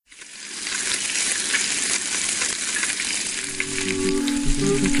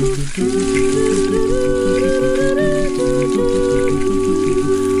You're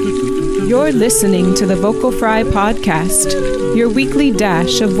listening to the Vocal Fry Podcast, your weekly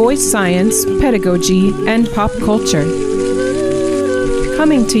dash of voice science, pedagogy, and pop culture.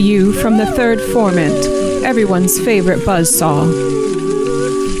 Coming to you from the third formant, everyone's favorite buzzsaw.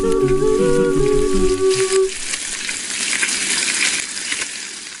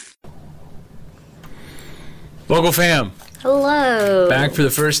 Vocal fam. Hello. Back for the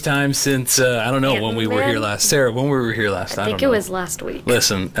first time since, I don't know when we were here last. Sarah, when were we here last? I think it was last week.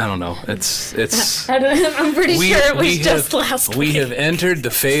 Listen, I don't know. It's. I'm pretty sure it was just last week. We have entered the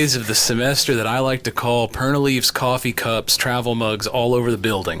phase of the semester that I like to call Pernaleaf's coffee cups, travel mugs all over the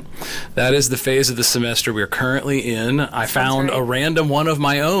building. That is the phase of the semester we're currently in. I found a random one of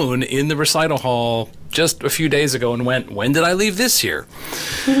my own in the recital hall just a few days ago and went, when did I leave this year?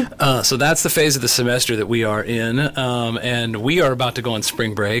 So that's the phase of the semester that we are in. And we are about to go on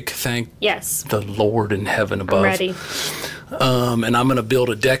spring break. Thank the Lord in heaven above. I'm ready. And I'm going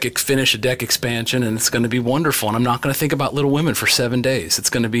to finish a deck expansion, and it's going to be wonderful. And I'm not going to think about Little Women for 7 days. It's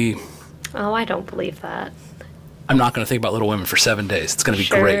going to be... Oh, I don't believe that. I'm not going to think about Little Women for 7 days. It's going to be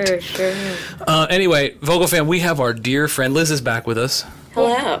great. Sure. Anyway, Vocal Fam, we have our dear friend, Liz is back with us.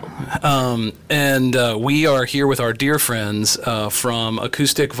 Hello. And we are here with our dear friends from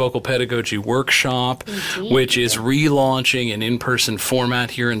Acoustic Vocal Pedagogy Workshop, which is relaunching an in-person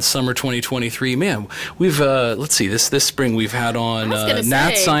format here in summer 2023. Man, we've, let's see, this spring we've had on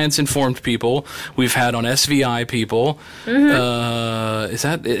Nat Science Informed people. We've had on SVI people. Mm-hmm. Is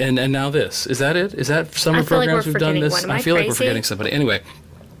that, and now this. Is that it? Is that summer programs we've done this? I feel like we're forgetting somebody. Anyway.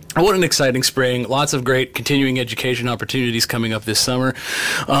 What an exciting spring. Lots of great continuing education opportunities coming up this summer.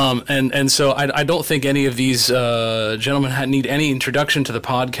 And so I don't think any of these gentlemen need any introduction to the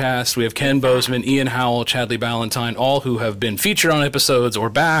podcast. We have Ken Bozeman, Ian Howell, Chadley Ballantyne, all who have been featured on episodes or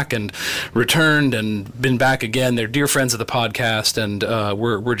back and returned and been back again. They're dear friends of the podcast, and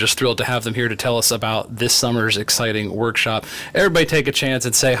we're just thrilled to have them here to tell us about this summer's exciting workshop. Everybody take a chance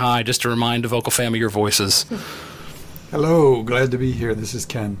and say hi, just to remind the Vocal Fam of your voices. Hello, glad to be here. This is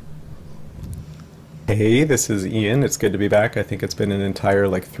Ken. Hey, this is Ian. It's good to be back. I think it's been an entire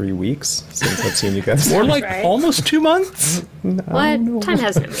 3 weeks since I've seen you guys. More almost 2 months? What? Time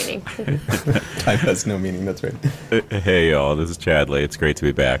has no meaning. Time has no meaning, that's right. Hey y'all, this is Chadley. It's great to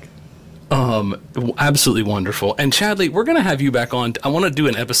be back. Absolutely wonderful. And Chadley, we're going to have you back on. I want to do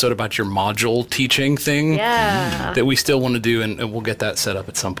an episode about your module teaching thing that we still want to do, and we'll get that set up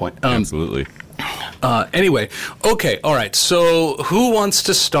at some point. Absolutely. Anyway, okay, all right. So who wants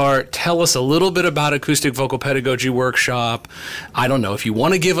to start? Tell us a little bit about Acoustic Vocal Pedagogy Workshop. I don't know if you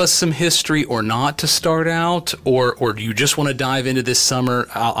want to give us some history or not to start out, or do you just want to dive into this summer?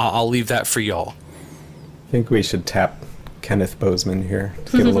 I'll leave that for y'all. I think we should tap Kenneth Bozeman here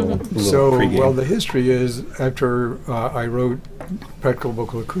to get a little pregame. Well, the history is after I wrote Practical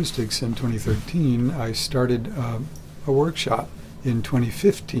Vocal Acoustics in 2013, I started a workshop in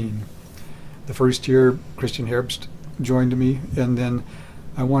 2015. The first year, Christian Herbst joined me, and then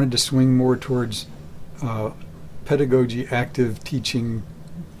I wanted to swing more towards pedagogy, active teaching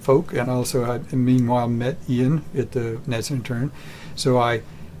folk, and also had, meanwhile, met Ian at the Nat Center. So I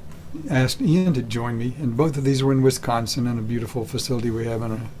asked Ian to join me, and both of these were in Wisconsin, in a beautiful facility we have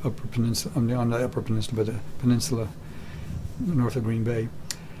on the Upper Peninsula, but the peninsula north of Green Bay.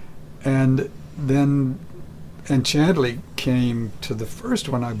 And then Chadley came to the first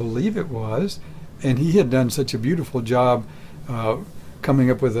one, I believe it was, and he had done such a beautiful job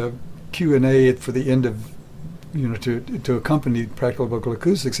coming up with a Q&A for the end of, to accompany Practical Vocal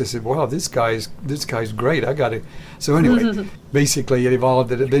Acoustics. I said, wow, this guy's great. I got to. So anyway, basically it evolved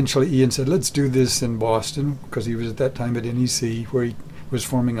that eventually Ian said, let's do this in Boston, because he was at that time at NEC, where he was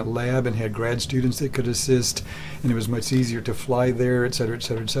forming a lab and had grad students that could assist, and it was much easier to fly there, et cetera, et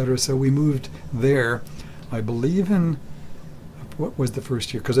cetera, et cetera. So we moved there. I believe in, what was the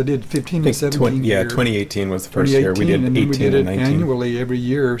first year? Because I did 15 and 17 Yeah, 2018 was the first year. We did 18 we did and it 19. Annually every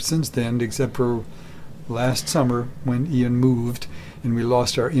year since then, except for last summer when Ian moved and we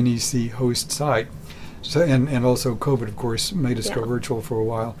lost our NEC host site. So, and also COVID, of course, made us go virtual for a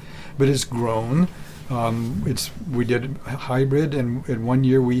while. But it's grown. We did hybrid, and in 1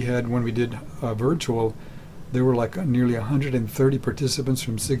 year we had, when we did virtual, there were nearly 130 participants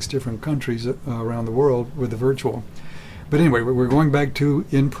from 6 different countries around the world with the virtual. But anyway, we're going back to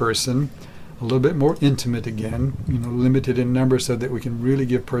in-person, a little bit more intimate again, limited in number so that we can really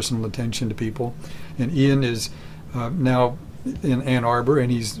give personal attention to people. And Ian is now in Ann Arbor, and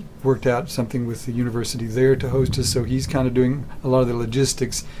he's worked out something with the university there to host us, so he's kind of doing a lot of the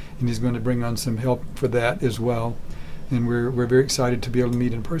logistics, and he's going to bring on some help for that as well. and we're very excited to be able to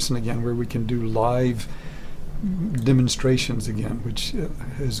meet in person again, where we can do live demonstrations again, which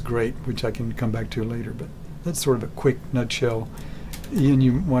is great, which I can come back to later. But that's sort of a quick nutshell. Ian,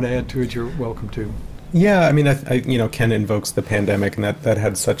 you want to add to it? You're welcome to. Yeah, I mean, I Ken invokes the pandemic, and that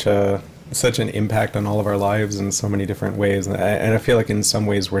had such an impact on all of our lives in so many different ways, and I feel like in some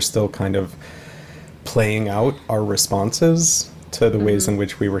ways we're still kind of playing out our responses to the ways in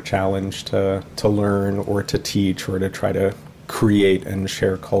which we were challenged to learn or to teach or to try to create and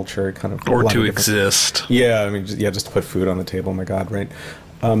share culture, kind of, or to exist. Yeah, I mean, just to put food on the table. My God, right?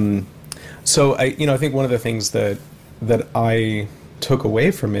 So I think one of the things that I took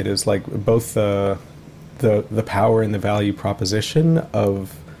away from it is like both the power and the value proposition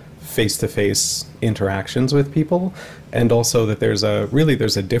of face-to-face interactions with people, and also that there's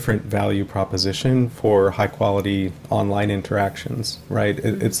a different value proposition for high-quality online interactions, right?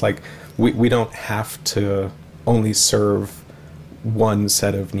 It's like we don't have to only serve one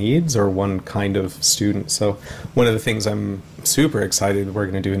set of needs or one kind of student. So one of the things I'm super excited, we're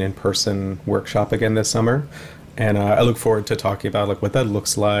going to do an in-person workshop again this summer. And I look forward to talking about like what that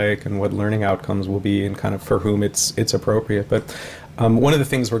looks like and what learning outcomes will be and kind of for whom it's appropriate. But one of the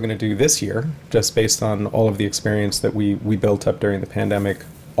things we're going to do this year, just based on all of the experience that we built up during the pandemic,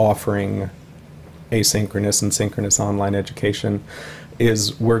 offering asynchronous and synchronous online education,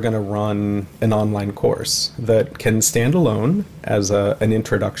 is we're going to run an online course that can stand alone as an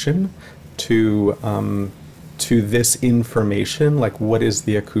introduction to this information, like what is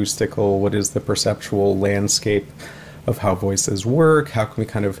the acoustical, what is the perceptual landscape of how voices work, how can we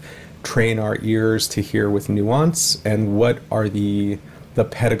kind of train our ears to hear with nuance, and what are the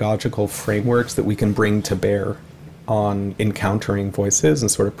pedagogical frameworks that we can bring to bear on encountering voices and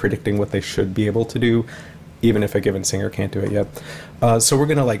sort of predicting what they should be able to do, even if a given singer can't do it yet. So we're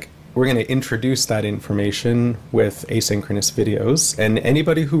going to introduce that information with asynchronous videos, and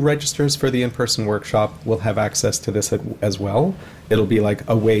anybody who registers for the in-person workshop will have access to this as well. It'll be like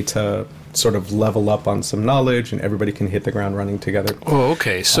a way to sort of level up on some knowledge, and everybody can hit the ground running together. Oh,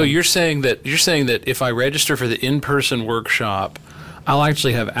 okay. So you're saying that if I register for the in-person workshop, I'll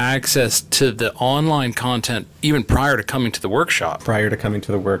actually have access to the online content even prior to coming to the workshop. Prior to coming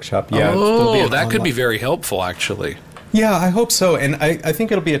to the workshop, yeah. Oh, that could be very helpful, actually. Yeah, I hope so. And I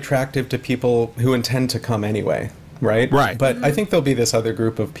think it'll be attractive to people who intend to come anyway, right? Right. But I think there'll be this other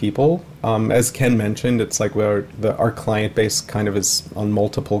group of people. As Ken mentioned, it's like where our client base kind of is on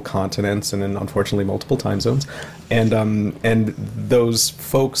multiple continents and in, unfortunately, multiple time zones. And those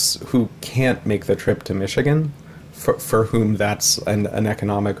folks who can't make the trip to Michigan, for whom that's an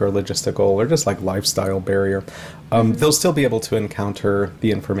economic or logistical or just like lifestyle barrier, they'll still be able to encounter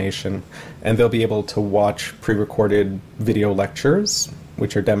the information, and they'll be able to watch pre-recorded video lectures,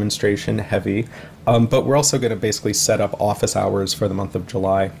 which are demonstration heavy. But we're also going to basically set up office hours for the month of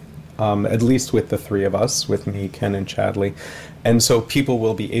July, at least with the three of us, with me, Ken, and Chadley. And so people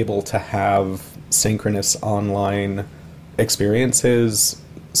will be able to have synchronous online experiences,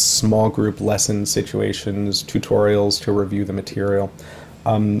 small group lesson situations, tutorials to review the material.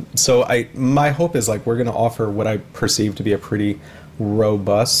 So my hope is like we're going to offer what I perceive to be a pretty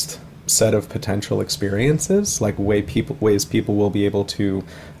robust set of potential experiences, like ways people will be able to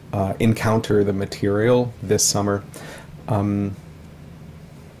encounter the material this summer.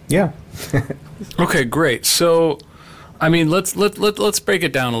 Yeah. Okay, great. So, I mean, let's break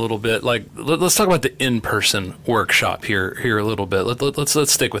it down a little bit. Like, let's talk about the in-person workshop here a little bit.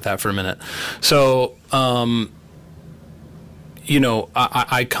 Let's stick with that for a minute. So, I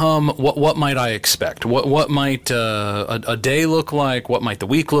come. What might I expect? What might a day look like? What might the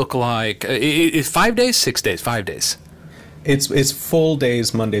week look like? 5 days, 6 days, 5 days. It's full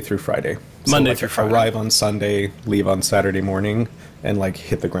days, Monday through Friday. Monday through Friday. Arrive on Sunday, leave on Saturday morning, and like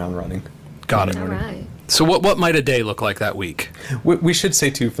hit the ground running. Got it. All right. So what might a day look like that week? We should say,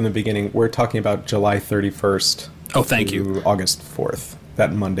 too, from the beginning, we're talking about July 31st through August 4th,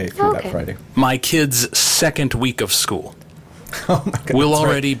 that Monday through that Friday. My kid's second week of school. Oh, my God. We'll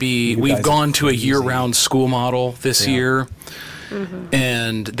already be, we've gone to a crazy. year-round school model this year,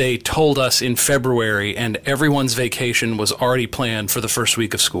 and they told us in February, and everyone's vacation was already planned for the first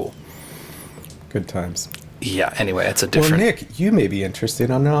week of school. Good times. Yeah, anyway, it's a different... Well, Nick, you may be interested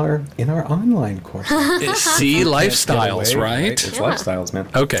in our online course. See, lifestyles, right? It's lifestyles, man.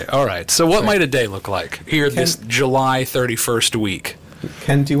 Okay, all right. So what might a day look like here this July 31st week?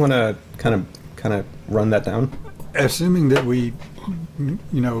 Ken, do you want to kind of run that down? Assuming that we,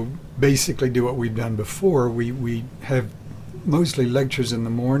 basically do what we've done before, we have mostly lectures in the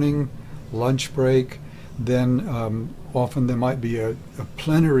morning, lunch break, then often there might be a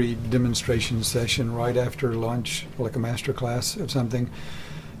plenary demonstration session right after lunch, like a master class of something,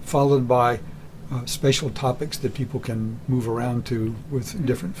 followed by special topics that people can move around to with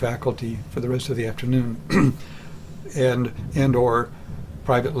different faculty for the rest of the afternoon, and or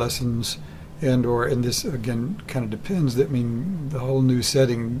private lessons, and this again kind of depends. I mean, the whole new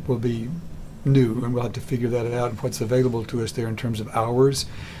setting will be new, and we'll have to figure that out and what's available to us there in terms of hours.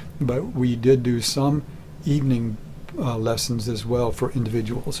 But we did do some evening lessons as well for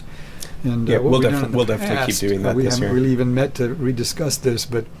individuals. And we'll definitely keep doing that we this haven't year. really even met to rediscuss this,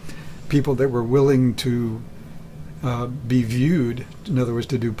 but people that were willing to be viewed, in other words,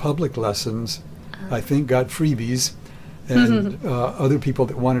 to do public lessons, I think got freebies, and other people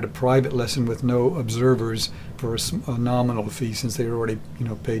that wanted a private lesson with no observers for a nominal fee, since they were already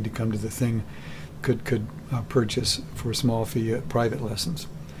paid to come to the thing, could purchase for a small fee private lessons.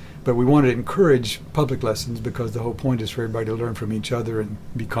 But we wanted to encourage public lessons because the whole point is for everybody to learn from each other and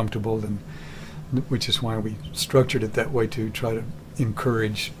be comfortable, and which is why we structured it that way, to try to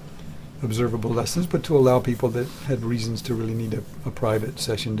encourage observable lessons, but to allow people that had reasons to really need a private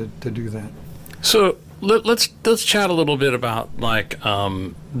session to do that. So let's chat a little bit about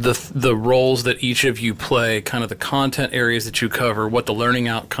the roles that each of you play, kind of the content areas that you cover, what the learning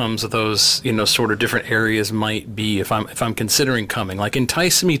outcomes of those sort of different areas might be. If I'm considering coming,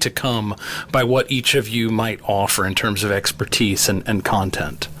 entice me to come by what each of you might offer in terms of expertise and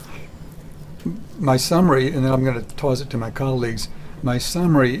content. My summary, and then I'm going to toss it to my colleagues. My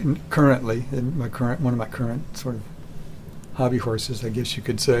summary currently, in one of my current sort of hobby horses, I guess you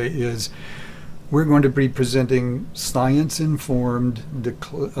could say, is we're going to be presenting science-informed,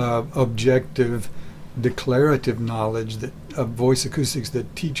 objective, declarative knowledge of voice acoustics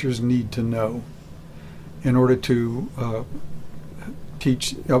that teachers need to know in order to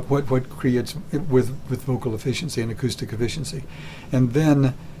teach what creates with vocal efficiency and acoustic efficiency. And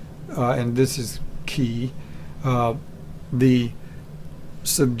then, and this is key, the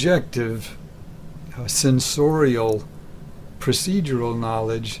subjective, sensorial, procedural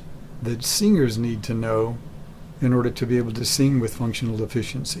knowledge that singers need to know in order to be able to sing with functional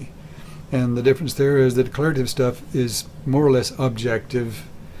efficiency. And the difference there is the declarative stuff is more or less objective,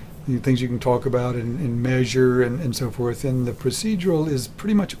 things you can talk about and measure and so forth. And the procedural is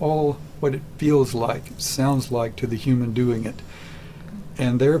pretty much all what it feels like, sounds like to the human doing it.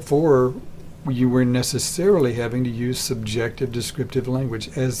 And therefore, you were necessarily having to use subjective descriptive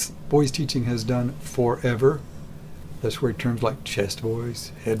language, as voice teaching has done forever. That's where terms like chest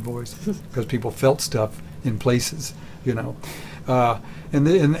voice, head voice, because people felt stuff in places, and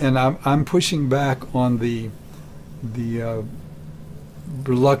I'm pushing back on the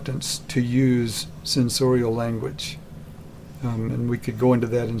reluctance to use sensorial language, and we could go into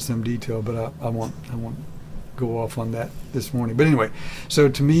that in some detail, but I won't go off on that this morning. But anyway, so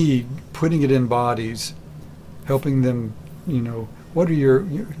to me, putting it in bodies, helping them, what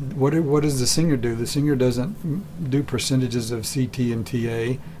does the singer do? The singer doesn't do percentages of CT and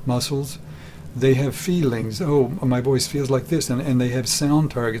TA muscles. They have feelings. Oh, my voice feels like this, and they have sound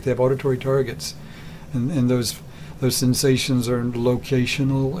targets. They have auditory targets, and those sensations are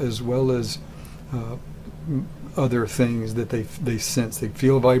locational as well as other things that they sense. They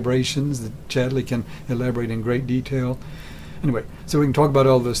feel vibrations that Chadley can elaborate in great detail. Anyway, so we can talk about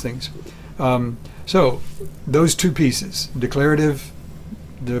all those things. So those two pieces, declarative,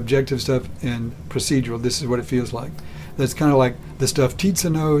 the objective stuff, and procedural, this is what it feels like. That's kind of like the stuff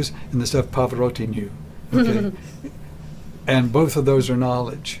Tietze knows and the stuff Pavarotti knew. Okay? And both of those are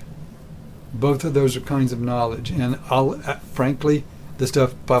knowledge. Both of those are kinds of knowledge. And frankly, the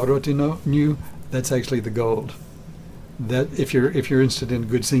stuff Pavarotti knew, that's actually the gold. That if you're interested in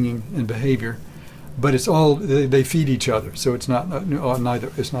good singing and behavior, but it's all they feed each other. So it's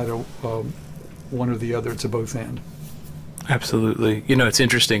neither. It's neither one or the other. It's a both and. Absolutely. It's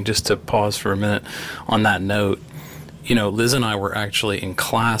interesting, just to pause for a minute on that note. Liz and I were actually in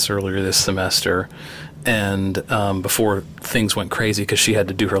class earlier this semester, and before things went crazy because she had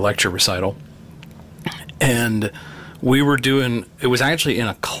to do her lecture recital, and it was actually in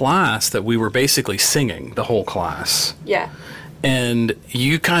a class that we were basically singing the whole class. Yeah. And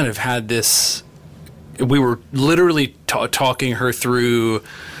you kind of had this, we were literally talking her through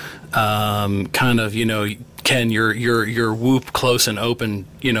kind of, Ken, your whoop, close and open,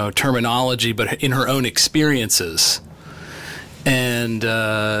 terminology, but in her own experiences. And,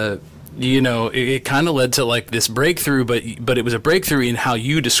 it kind of led to this breakthrough, but it was a breakthrough in how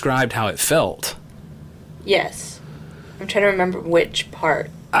you described how it felt. Yes. I'm trying to remember which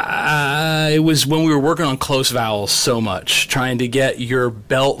part It was when we were working on close vowels so much, trying to get your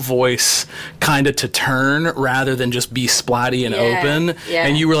belt voice kind of to turn rather than just be splatty and open. Yeah.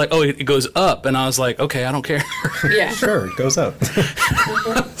 And you were like, oh, it goes up. And I was like, okay, I don't care. Yeah. Sure, it goes up.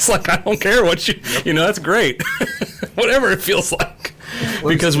 It's like, I don't care what that's great. Whatever it feels like.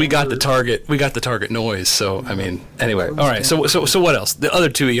 Because we got the target noise. So, I mean, anyway. All right. So what else? The other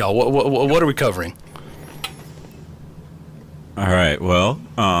two of y'all, what are we covering? All right. Well,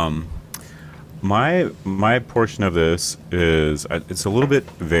 my portion of this is it's a little bit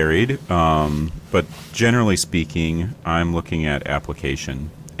varied, but generally speaking, I'm looking at application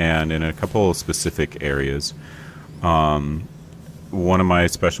and in a couple of specific areas. One of my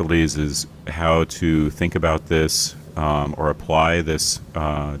specialties is how to think about this or apply this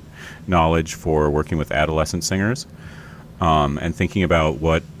knowledge for working with adolescent singers. And thinking about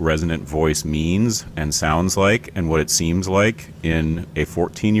what resonant voice means and sounds like and what it seems like in a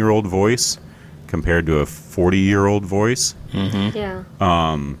 14-year-old voice compared to a 40-year-old voice. Mm-hmm. Yeah.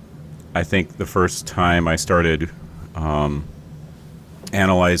 I think the first time I started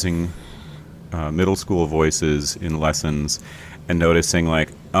analyzing middle school voices in lessons and noticing like,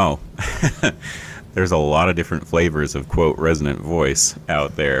 oh, there's a lot of different flavors of, quote, resonant voice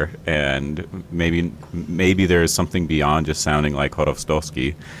out there, and maybe there's something beyond just sounding like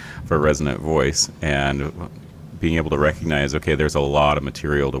Chorostowski for resonant voice, and being able to recognize, okay, there's a lot of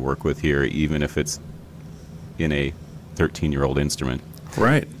material to work with here, even if it's in a 13-year-old instrument.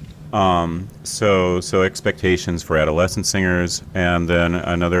 Right. So expectations for adolescent singers, and then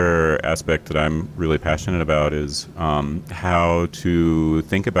another aspect that I'm really passionate about is how to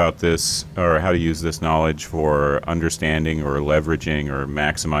think about this, or how to use this knowledge for understanding or leveraging or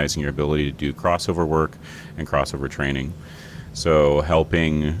maximizing your ability to do crossover work and crossover training. So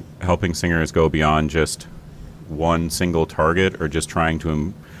helping singers go beyond just one single target, or just trying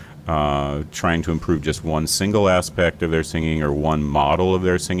to improve just one single aspect of their singing or one model of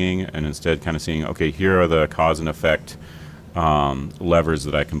their singing, and instead kind of seeing, okay, here are the cause and effect levers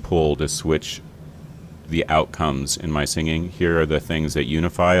that I can pull to switch the outcomes in my singing. Here are the things that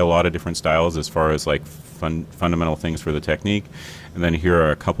unify a lot of different styles as far as like fundamental things for the technique, and then here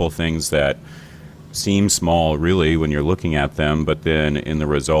are a couple things that seem small really when you're looking at them, but then in the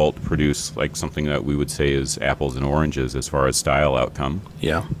result produce like something that we would say is apples and oranges as far as style outcome.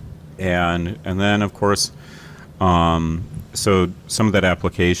 Yeah. And then, of course, so some of that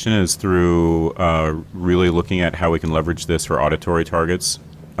application is through really looking at how we can leverage this for auditory targets,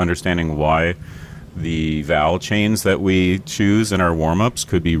 understanding why the vowel chains that we choose in our warm-ups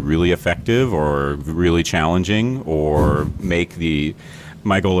could be really effective or really challenging, or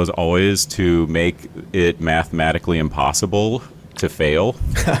my goal is always to make it mathematically impossible to fail.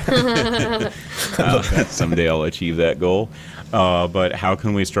 Someday I'll achieve that goal. But how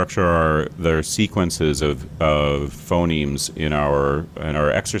can we structure their sequences of phonemes in our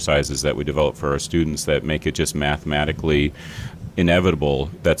exercises that we develop for our students that make it just mathematically inevitable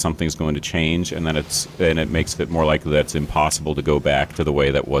that something's going to change, and it makes it more likely that it's impossible to go back to the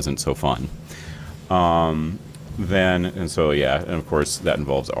way that wasn't so fun. And of course that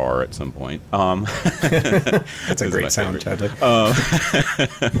involves R at some point. That's a great sound, Chadley.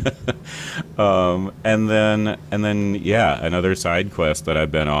 And then another side quest that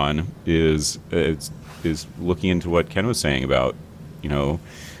I've been on is looking into what Ken was saying about,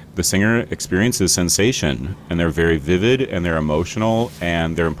 the singer experiences sensation, and they're very vivid, and they're emotional,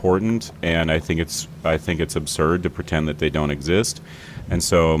 and they're important, and I think it's absurd to pretend that they don't exist. And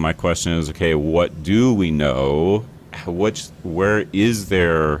so my question is, okay, what do we know? Where is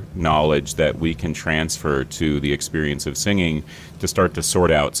there knowledge that we can transfer to the experience of singing to start to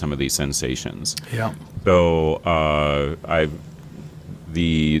sort out some of these sensations? Yeah. So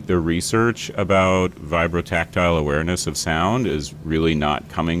the research about vibrotactile awareness of sound is really not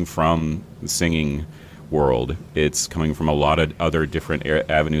coming from the singing world. It's coming from a lot of other different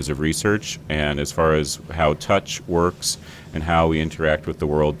avenues of research, and as far as how touch works and how we interact with the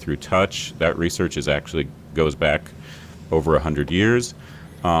world through touch, that research goes back over 100 years.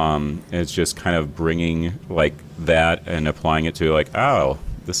 It's just kind of bringing like that and applying it to like, oh,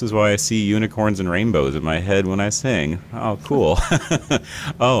 this is why I see unicorns and rainbows in my head when I sing. Oh, cool.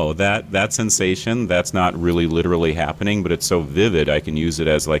 Oh, that sensation, that's not really literally happening, but it's so vivid I can use it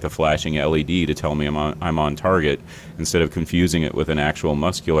as like a flashing LED to tell me I'm on target, instead of confusing it with an actual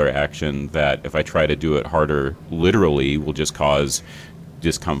muscular action that if I try to do it harder literally will just cause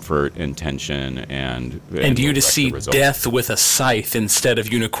discomfort and tension and you to see death with a scythe instead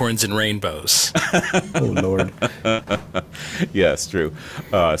of unicorns and rainbows. Oh Lord. Yes, true.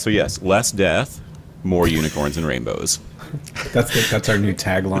 So yes, less death, more unicorns and rainbows. That's our new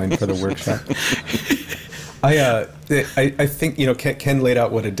tagline for the workshop. I think, you know, Ken laid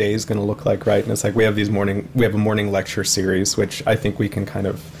out what a day is going to look like, right? And it's like we have a morning lecture series, which I think we can kind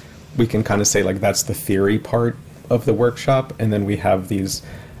of say like that's the theory part of the workshop, and then we have these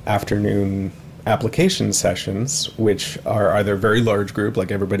afternoon application sessions, which are either very large group,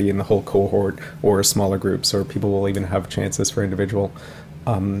 like everybody in the whole cohort, or smaller groups, or people will even have chances for individual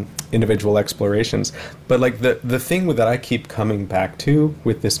explorations. But like the thing that I keep coming back to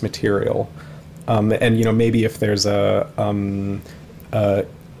with this material, and you know, maybe if there's a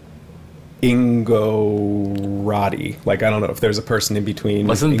Ingo Roddy, like I don't know if there's a person in between.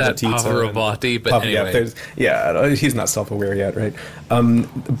 Wasn't Ingo that Tietze Pavarotti? But anyway, he's not self-aware yet, right?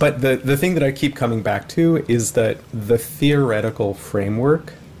 But the thing that I keep coming back to is that the theoretical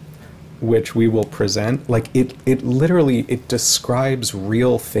framework which we will present, like it literally describes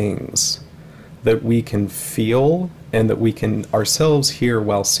real things that we can feel and that we can ourselves hear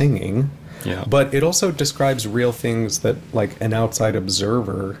while singing. Yeah. But it also describes real things that like an outside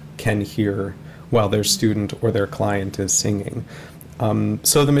observer can hear while their student or their client is singing.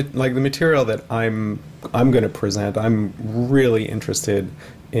 So the material that I'm going to present, I'm really interested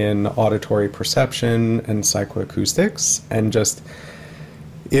in auditory perception and psychoacoustics, and just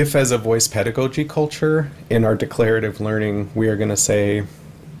if as a voice pedagogy culture in our declarative learning we're going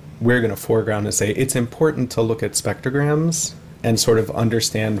to foreground and say it's important to look at spectrograms and sort of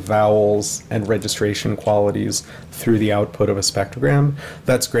understand vowels and registration qualities through the output of a spectrogram,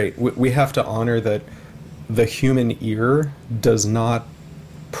 that's great. We have to honor that the human ear does not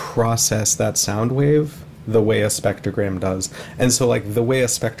process that sound wave the way a spectrogram does. And so like the way a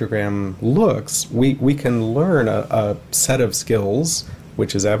spectrogram looks, we can learn a set of skills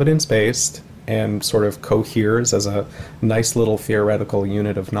which is evidence-based and sort of coheres as a nice little theoretical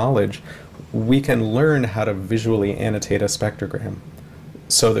unit of knowledge. We can learn how to visually annotate a spectrogram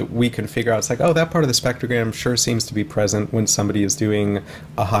so that we can figure out, it's like, oh, that part of the spectrogram sure seems to be present when somebody is doing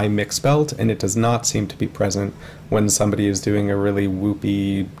a high mix belt, and it does not seem to be present when somebody is doing a really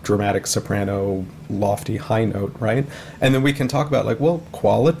whoopy, dramatic soprano, lofty high note, right? And then we can talk about, like, well,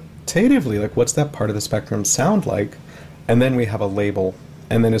 qualitatively, like, what's that part of the spectrum sound like? And then we have a label.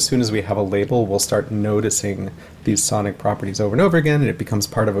 And then as soon as we have a label, we'll start noticing these sonic properties over and over again, and it becomes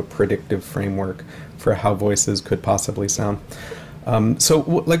part of a predictive framework for how voices could possibly sound.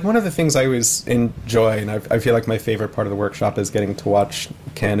 Like one of the things I always enjoy, and I feel like my favorite part of the workshop is getting to watch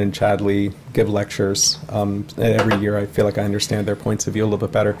Ken and Chadley give lectures. And every year I feel like I understand their points of view a little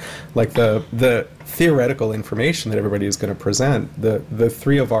bit better. Like the theoretical information that everybody is going to present, the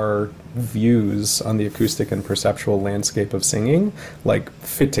three of our views on the acoustic and perceptual landscape of singing like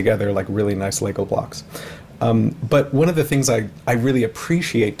fit together like really nice Lego blocks. But one of the things I really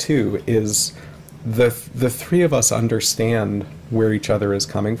appreciate too is the three of us understand where each other is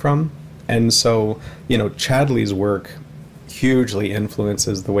coming from. And so, you know, Chadley's work hugely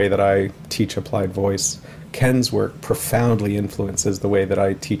influences the way that I teach applied voice. Ken's work profoundly influences the way that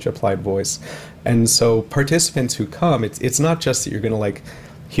I teach applied voice. And so participants who come, it's not just that you're going to like,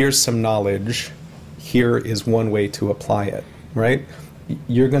 here's some knowledge, here is one way to apply it, right?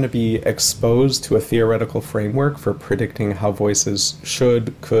 You're going to be exposed to a theoretical framework for predicting how voices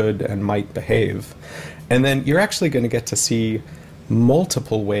should, could, and might behave. And then you're actually going to get to see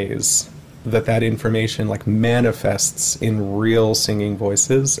multiple ways that information like manifests in real singing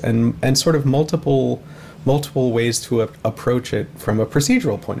voices, and sort of multiple ways to approach it from a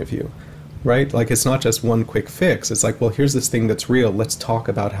procedural point of view, right? Like it's not just one quick fix. It's like, well, here's this thing that's real. Let's talk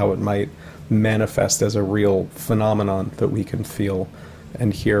about how it might manifest as a real phenomenon that we can feel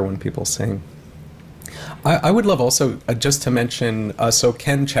and hear when people sing. I would love also just to mention, so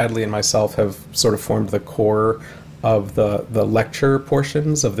Ken, Chadley, and myself have sort of formed the core of the lecture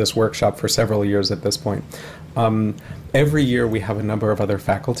portions of this workshop for several years at this point. Every year we have a number of other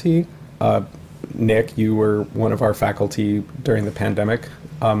faculty. Nick, you were one of our faculty during the pandemic.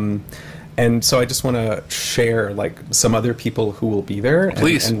 And so I just want to share like some other people who will be there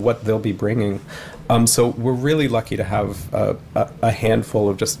and what they'll be bringing. So we're really lucky to have a handful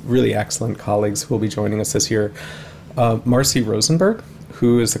of just really excellent colleagues who will be joining us this year. Marcy Rosenberg,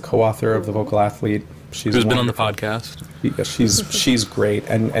 who is the co-author of The Vocal Athlete. Who's been on the podcast. Yeah, she's great,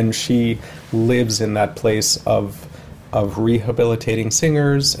 and she lives in that place of rehabilitating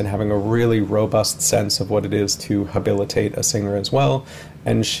singers and having a really robust sense of what it is to habilitate a singer as well.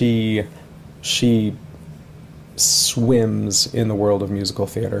 And she swims in the world of musical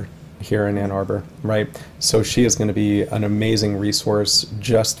theater here in Ann Arbor, right? So she is going to be an amazing resource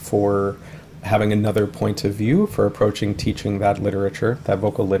just for having another point of view for approaching teaching that literature, that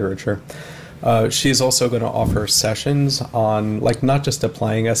vocal literature. She's also going to offer sessions on, like, not just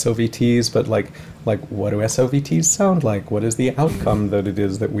applying SOVTs, but like what do SOVTs sound like? What is the outcome that it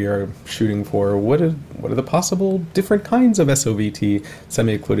is that we are shooting for? What are the possible different kinds of SOVT,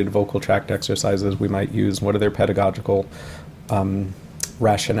 semi-occluded vocal tract exercises we might use? What are their pedagogical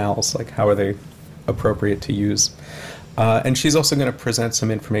rationales? Like, how are they appropriate to use? And she's also going to present some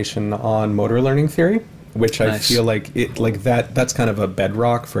information on motor learning theory, which Nice. I feel like that's kind of a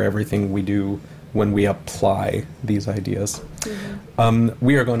bedrock for everything we do when we apply these ideas.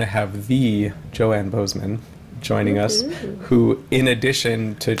 We are going to have the Joanne Bozeman joining us, who, in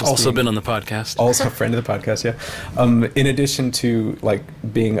addition to just Also being, been on the podcast. also a friend of the podcast, yeah. In addition to like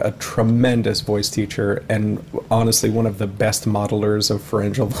being a tremendous voice teacher and honestly one of the best modelers of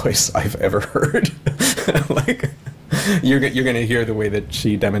pharyngeal voice I've ever heard. Like, you're going to hear the way that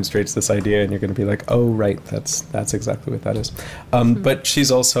she demonstrates this idea, and you're going to be like, oh, right, that's exactly what that is. But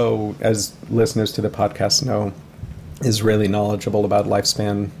she's also, as listeners to the podcast know, is really knowledgeable about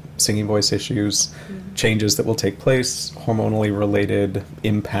lifespan singing voice issues, changes that will take place, hormonally related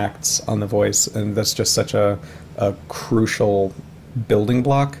impacts on the voice, and that's just such a crucial building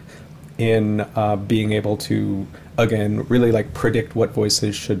block in being able to, again, really like predict what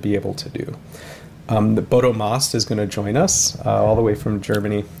voices should be able to do. Bodo Most is going to join us all the way from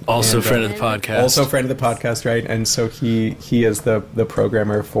Germany. Also And, friend of the podcast. Also friend of the podcast, right? And so he is the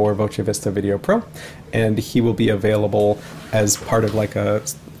programmer for Voce Vista Video Pro, and he will be available as part of like a,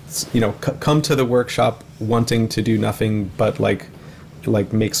 come to the workshop wanting to do nothing but like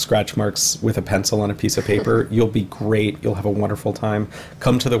make scratch marks with a pencil on a piece of paper. You'll be great. You'll have a wonderful time.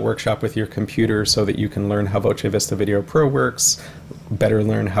 Come to the workshop with your computer so that you can learn how Voce Vista Video Pro works, better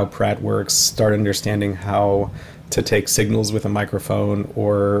learn how Pratt works, start understanding how to take signals with a microphone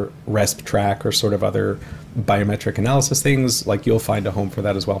or RESP track or sort of other biometric analysis things. Like, you'll find a home for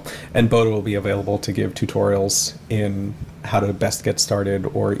that as well. And Bodo will be available to give tutorials in how to best get started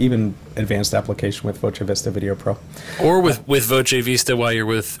or even advanced application with Voce Vista Video Pro. Or with Voce Vista, while you're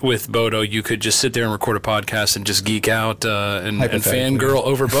with Bodo, you could just sit there and record a podcast and just geek out and fangirl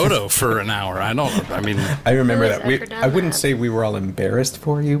over Bodo for an hour. I remember that. I wouldn't say we were all embarrassed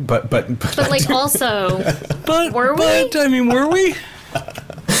for you, but like also, were we? But I mean, were we?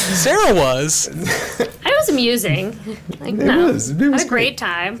 Sarah was. I was amusing. Like, It was had a great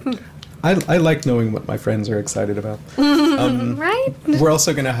time. I like knowing what my friends are excited about. Right? We're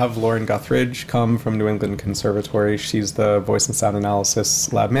also going to have Lauren Guthridge come from New England Conservatory. She's the voice and sound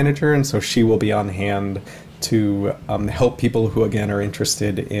analysis lab manager, and so she will be on hand to help people who, again, are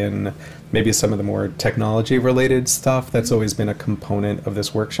interested in maybe some of the more technology-related stuff. That's always been a component of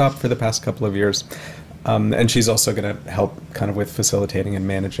this workshop for the past couple of years. And she's also going to help kind of with facilitating and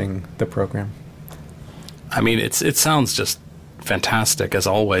managing the program. I mean, it sounds just fantastic, as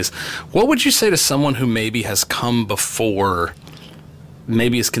always. What would you say to someone who maybe has come before,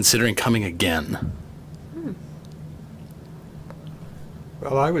 maybe is considering coming again?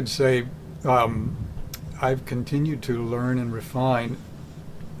 Well, I would say I've continued to learn and refine,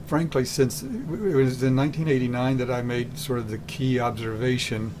 frankly, since it was in 1989 that I made sort of the key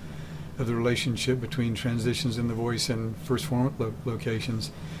observation of the relationship between transitions in the voice and first form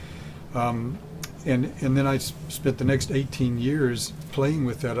locations. And then I spent the next 18 years playing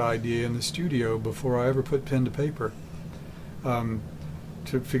with that idea in the studio before I ever put pen to paper,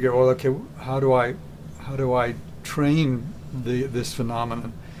 to figure out, well, okay, how do I train this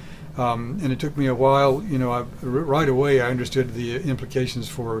phenomenon? And it took me a while. Right away I understood the implications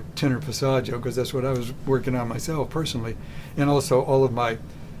for tenor passaggio, because that's what I was working on myself personally, and also all of my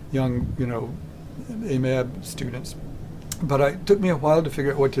young, AMAB students. But it took me a while to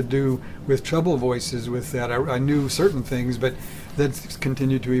figure out what to do with treble voices with that. I knew certain things, but that's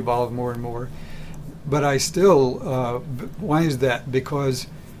continued to evolve more and more. But I still, why is that? Because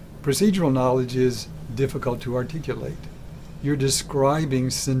procedural knowledge is difficult to articulate. You're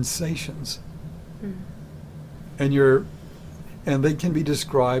describing sensations. And they can be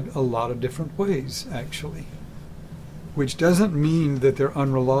described a lot of different ways, actually, which doesn't mean that they're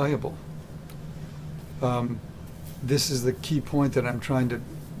unreliable. This is the key point that I'm trying to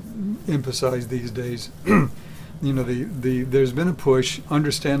emphasize these days. There's been a push,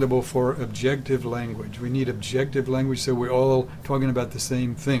 understandable, for objective language. We need objective language so we're all talking about the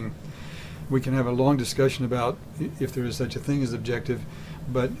same thing. We can have a long discussion about if there is such a thing as objective,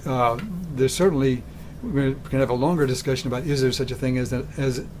 but there's certainly, we can have a longer discussion about is there such a thing as an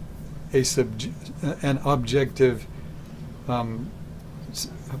objective, I don't know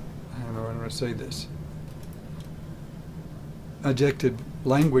how I'm going to say this, objective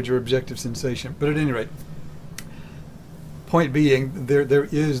language or objective sensation. But at any rate, point being,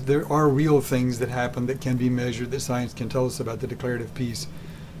 there are real things that happen that can be measured, that science can tell us about the declarative piece.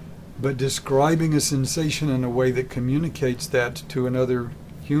 But describing a sensation in a way that communicates that to another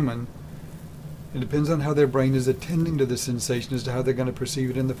human, it depends on how their brain is attending to the sensation as to how they're going to perceive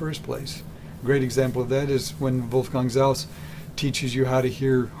it in the first place. A great example of that is when Wolfgang Zauss teaches you how to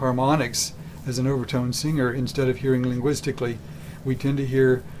hear harmonics as an overtone singer instead of hearing linguistically. We tend to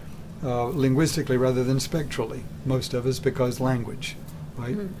hear linguistically rather than spectrally, most of us, because language,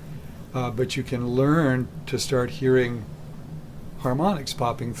 right? But you can learn to start hearing harmonics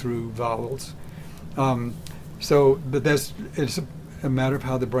popping through vowels. But it's a matter of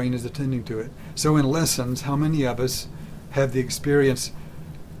how the brain is attending to it. So in lessons, how many of us have the experience,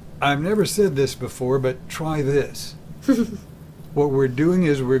 I've never said this before, but try this. What we're doing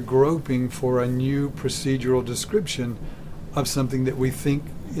is we're groping for a new procedural description of something that we think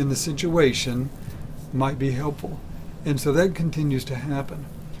in the situation might be helpful. And so that continues to happen.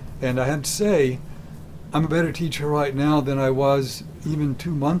 And I have to say, I'm a better teacher right now than I was even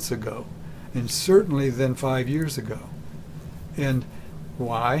 2 months ago, and certainly than 5 years ago. And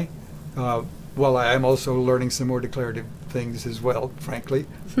why? Well, I am also learning some more declarative things as well, frankly.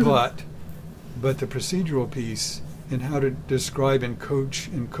 But the procedural piece and how to describe and coach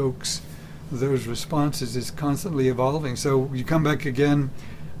and coax those responses is constantly evolving. So you come back again,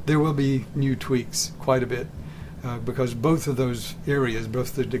 there will be new tweaks quite a bit, because both of those areas,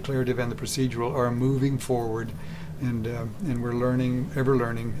 both the declarative and the procedural, are moving forward, and we're learning, ever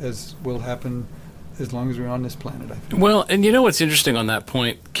learning, as will happen as long as we're on this planet, I think. Well, and you know what's interesting on that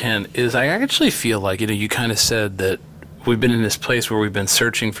point, Ken, is I actually feel like, you kind of said that we've been in this place where we've been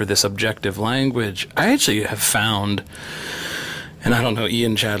searching for this objective language. I actually have found, and I don't know,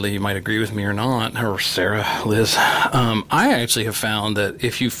 Ian, Chadley, you might agree with me or not, or Sarah, Liz, I actually have found that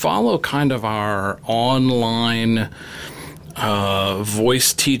if you follow kind of our online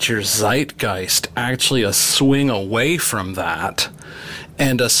voice teacher zeitgeist, actually a swing away from that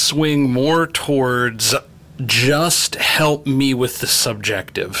and a swing more towards just help me with the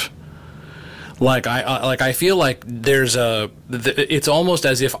subjective. I feel like it's almost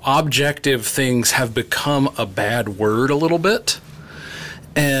as if objective things have become a bad word a little bit.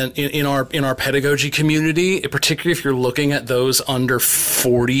 And in our pedagogy community, particularly if you're looking at those under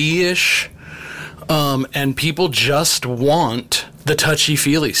 40-ish, and people just want the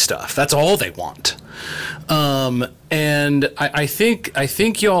touchy-feely stuff. That's all they want. And I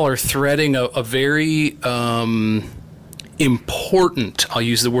think y'all are threading a very important, I'll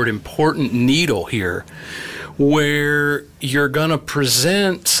use the word important, needle here, where you're going to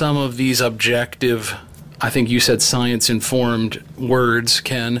present some of these objective, I think you said science-informed words,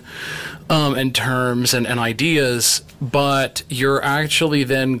 Ken, and terms and ideas, but you're actually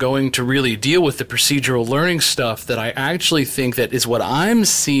then going to really deal with the procedural learning stuff that I actually think that is what I'm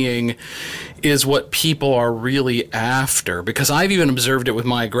seeing is what people are really after, because I've even observed it with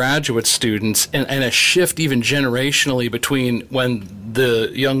my graduate students, and a shift even generationally between when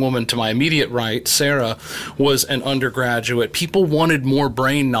the young woman to my immediate right, Sarah, was an undergraduate. People wanted more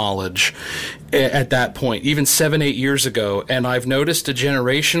brain knowledge at that point, even 7-8 years ago, and I've noticed a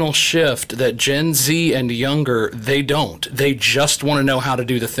generational shift that Gen Z and younger, they don't. They just want to know how to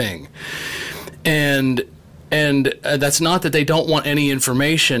do the thing. And that's not that they don't want any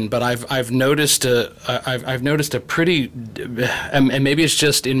information, but I've noticed a pretty, and maybe it's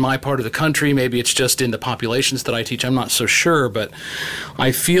just in my part of the country, maybe it's just in the populations that I teach, I'm not so sure, but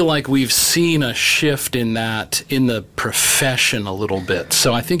I feel like we've seen a shift in that in the profession a little bit.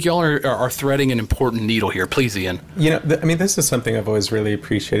 So I think y'all are threading an important needle here. Please, Ian. This is something I've always really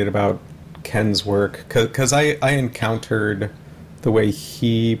appreciated about Ken's work, because I encountered the way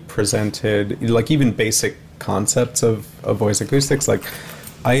he presented, like even basic concepts of voice acoustics. Like,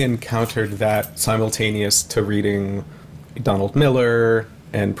 I encountered that simultaneous to reading Donald Miller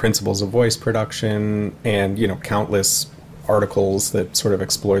and Principles of Voice Production and, countless articles that sort of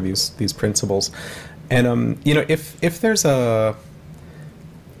explore these principles. And,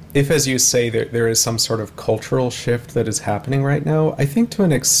 if as you say, there is some sort of cultural shift that is happening right now, I think to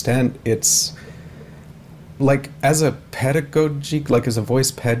an extent it's like, as a pedagogy, like as a voice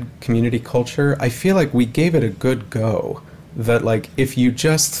ped community culture, I feel like we gave it a good go. That, like, if you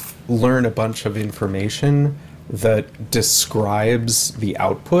just learn a bunch of information that describes the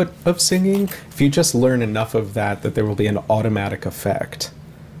output of singing, if you just learn enough of that there will be an automatic effect,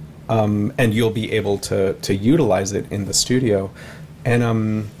 and you'll be able to utilize it in the studio. And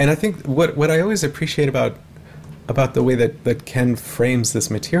I think what I always appreciate about the way that Ken frames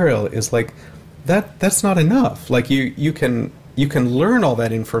this material is like, that's not enough. Like, you can learn all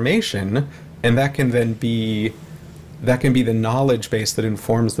that information, and that can then be that can be the knowledge base that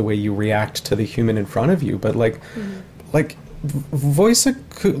informs the way you react to the human in front of you. But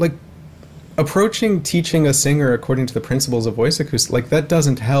approaching teaching a singer according to the principles of voice acoustics, that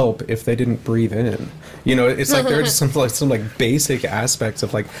doesn't help if they didn't breathe in. It's like there are just some basic aspects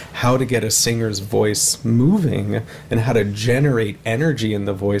of how to get a singer's voice moving and how to generate energy in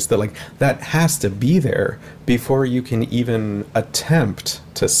the voice that has to be there before you can even attempt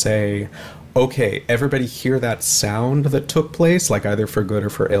to say, okay, everybody hear that sound that took place, either for good or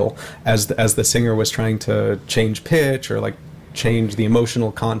for ill, as the singer was trying to change pitch or change the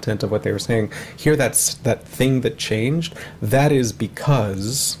emotional content of what they were saying. Hear that thing that changed. That is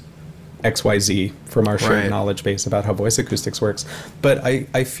because XYZ from our shared knowledge base about how voice acoustics works. But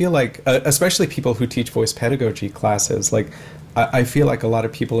I feel especially people who teach voice pedagogy classes, I feel like a lot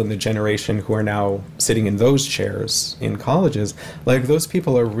of people in the generation who are now sitting in those chairs in colleges, those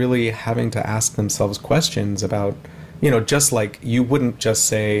people are really having to ask themselves questions about, just you wouldn't just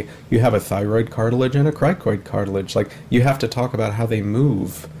say you have a thyroid cartilage and a cricoid cartilage. You have to talk about how they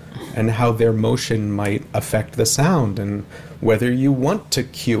move and how their motion might affect the sound and whether you want to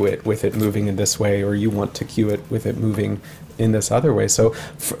cue it with it moving in this way or you want to cue it with it moving in this other way. So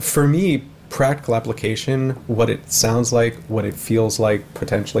for me, practical application, what it sounds like, what it feels like,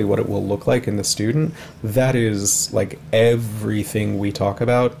 potentially what it will look like in the student, that is everything we talk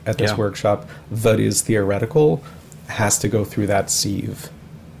about at this workshop that is theoretical has to go through that sieve,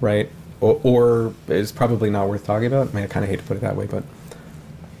 right? Or is probably not worth talking about. I kind of hate to put it that way, but...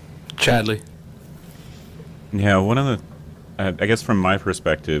 Chadley. Yeah, one of the... I guess from my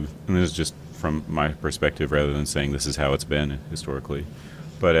perspective, and this is just from my perspective rather than saying this is how it's been historically,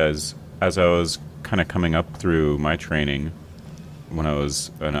 but as I was kind of coming up through my training when I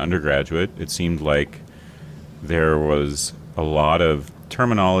was an undergraduate, it seemed like there was a lot of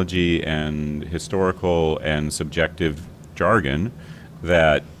terminology and historical and subjective jargon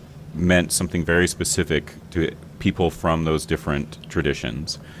that meant something very specific to people from those different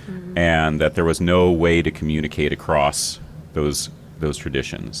traditions, and that there was no way to communicate across those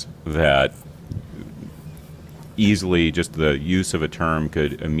traditions, that easily just the use of a term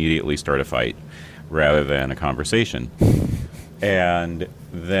could immediately start a fight rather than a conversation. And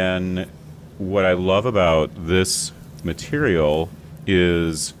then what I love about this material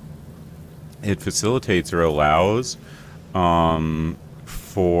is it facilitates or allows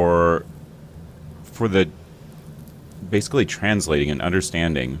for the basically translating and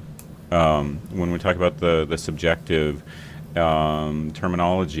understanding when we talk about the subjective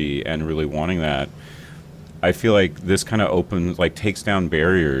terminology and really wanting that. I feel like this kind of opens, takes down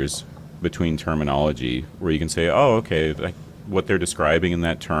barriers between terminology where you can say, oh, okay, what they're describing in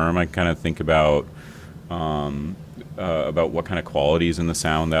that term, I kind of think about what kind of qualities in the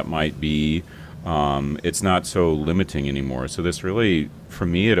sound that might be. It's not so limiting anymore. So this really, for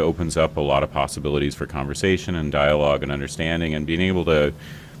me, it opens up a lot of possibilities for conversation and dialogue and understanding and being able to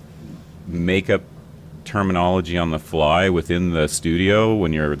make up terminology on the fly within the studio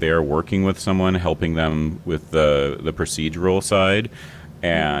when you're there working with someone, helping them with the procedural side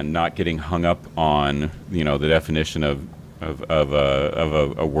and not getting hung up on, the definition of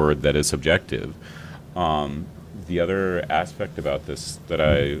a word that is subjective. The other aspect about this that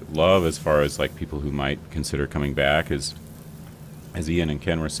I love as far as people who might consider coming back is, as Ian and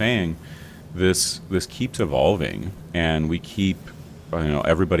Ken were saying, this keeps evolving, and we keep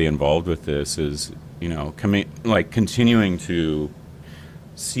everybody involved with this is continuing to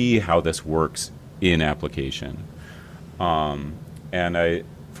see how this works in application. And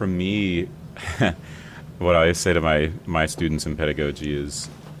for me, what I say to my students in pedagogy is,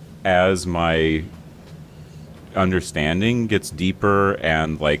 as my understanding gets deeper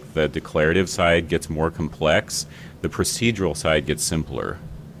and the declarative side gets more complex, the procedural side gets simpler.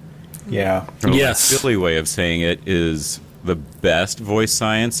 Yeah. Yes. A silly way of saying it is the best voice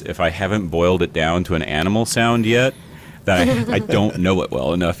science, if I haven't boiled it down to an animal sound yet, that I don't know it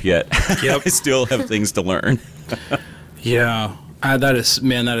well enough yet. Yep. I still have things to learn. Yeah. That is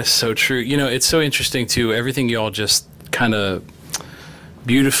so true. It's so interesting too, everything you all just kind of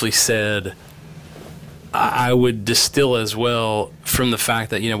beautifully said. I would distill as well from the fact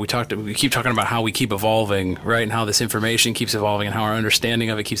that, we keep talking about how we keep evolving, right? And how this information keeps evolving and how our understanding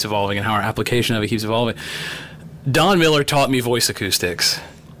of it keeps evolving and how our application of it keeps evolving. Don Miller taught me voice acoustics,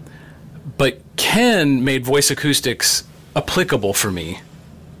 but Ken made voice acoustics applicable for me.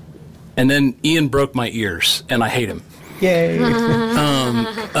 And then Ian broke my ears, and I hate him. Yay.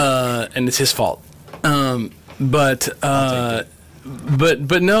 And it's his fault. But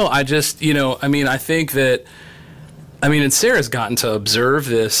no, I just, I think that I mean, and Sarah's gotten to observe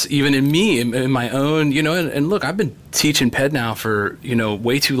this even in me, in my own, and look, I've been teaching PED now for,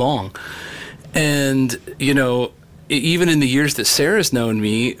 way too long. And, even in the years that Sarah's known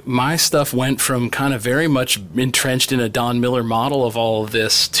me, my stuff went from kind of very much entrenched in a Don Miller model of all of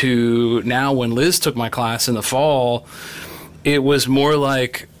this to now when Liz took my class in the fall, it was more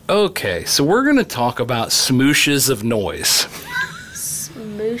like, okay, so we're going to talk about smooshes of noise.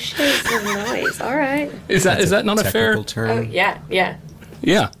 Smooshes of noise. All right. Is that not a fair term? Oh, yeah.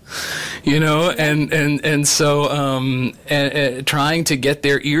 Yeah, and so trying to get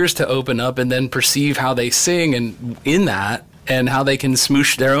their ears to open up and then perceive how they sing and in that and how they can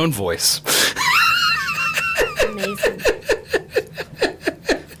smoosh their own voice. Amazing.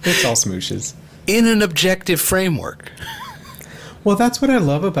 It's all smooshes. In an objective framework. Well, that's what I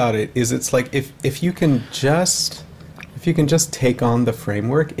love about it, is it's like if you can just take on the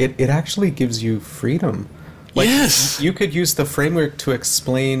framework, it actually gives you freedom. Like, yes. You could use the framework to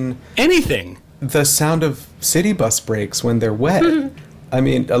explain anything. The sound of city bus brakes when they're wet. I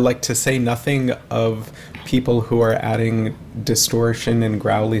mean, like, to say nothing of people who are adding distortion and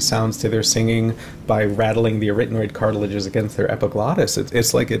growly sounds to their singing by rattling the arytenoid cartilages against their epiglottis.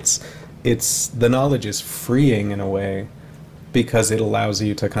 It's like it's the knowledge is freeing in a way, because it allows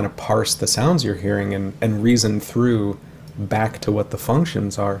you to kind of parse the sounds you're hearing and reason through back to what the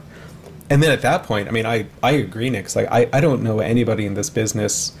functions are. And then at that point, I mean, I agree, Nick. Like, I don't know anybody in this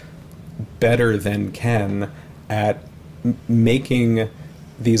business better than Ken at making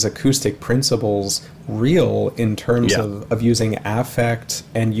these acoustic principles real in terms of using affect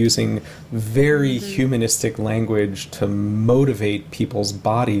and using very humanistic language to motivate people's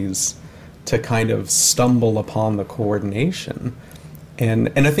bodies to kind of stumble upon the coordination.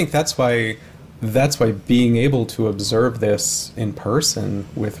 And I think that's why being able to observe this in person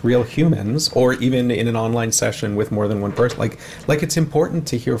with real humans, or even in an online session with more than one person, like it's important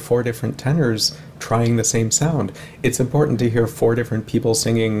to hear 4 different tenors trying the same sound. It's important to hear 4 different people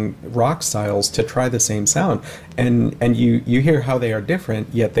singing rock styles to try the same sound. And you hear how they are different,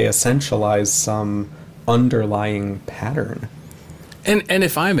 yet they essentialize some underlying pattern. And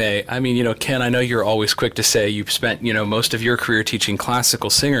if I may, I mean, Ken, I know you're always quick to say you've spent, most of your career teaching classical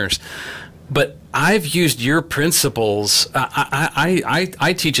singers. But I've used your principles.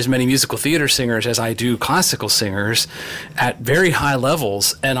 I teach as many musical theater singers as I do classical singers at very high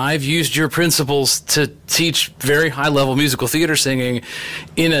levels, and I've used your principles to teach very high level musical theater singing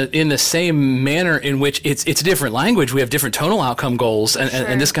in the same manner in which it's a different language. We have different tonal outcome goals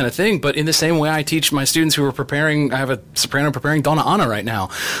and this kind of thing. But in the same way, I teach my students who are preparing. I have a soprano preparing Donna Anna right now.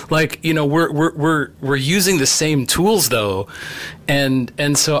 Like, we're using the same tools though,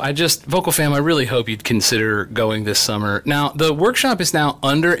 and so Vocal Fam, I really hope you'd consider going this summer. Now, the workshop is now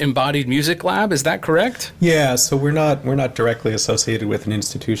under Embodied Music Lab. Is that correct? Yeah, so we're not directly associated with an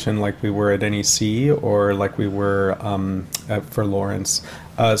institution like we were at NEC or like we were for Lawrence.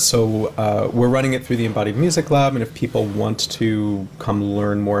 So we're running it through the Embodied Music Lab, and if people want to come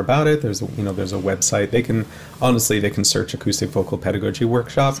learn more about it, there's a website. They can search Acoustic Vocal Pedagogy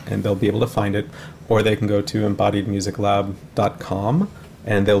Workshop and they'll be able to find it, or they can go to embodiedmusiclab.com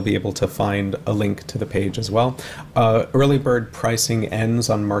and they'll be able to find a link to the page as well. Early bird pricing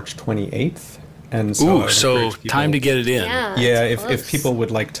ends on March 28th. And so, time to get it in. Yeah, if people would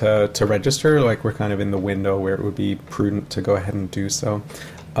like to register, like, we're kind of in the window where it would be prudent to go ahead and do so.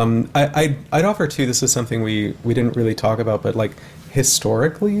 I'd offer too, this is something we didn't really talk about, but like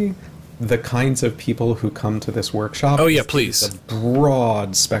historically, the kinds of people who come to this workshop. Oh yeah, please. A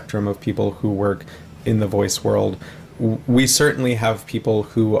broad spectrum of people who work in the voice world. We certainly have people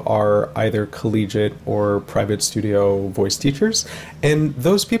who are either collegiate or private studio voice teachers, and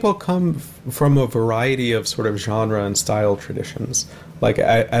those people come from a variety of sort of genre and style traditions. Like,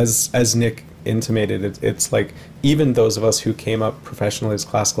 as Nick intimated, it's like even those of us who came up professionally as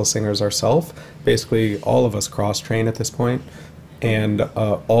classical singers ourselves, basically all of us cross-train at this point, and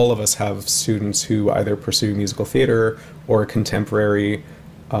all of us have students who either pursue musical theater or contemporary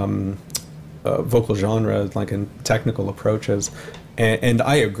vocal genre, like in technical approaches. And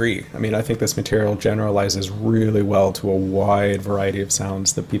I agree. I mean, I think this material generalizes really well to a wide variety of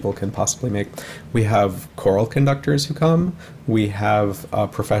sounds that people can possibly make. We have choral conductors who come. We have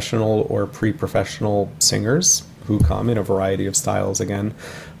professional or pre-professional singers who come in a variety of styles again.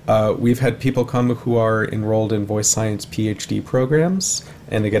 We've had people come who are enrolled in voice science PhD programs,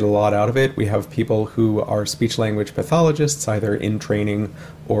 and they get a lot out of it. We have people who are speech-language pathologists, either in training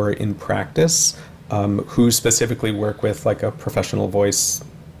or in practice, who specifically work with like a professional voice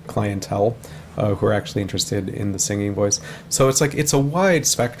clientele who are actually interested in the singing voice. So it's a wide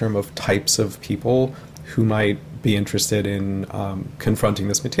spectrum of types of people who might be interested in confronting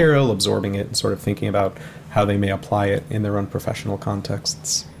this material, absorbing it, and sort of thinking about how they may apply it in their own professional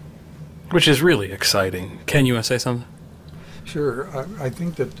contexts. Which is really exciting. Ken, you want to say something? Sure. I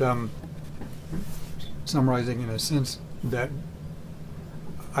think that summarizing in a sense that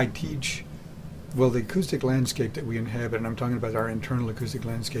I teach, well, the acoustic landscape that we inhabit, and I'm talking about our internal acoustic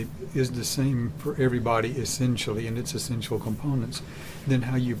landscape, is the same for everybody essentially in its essential components. Then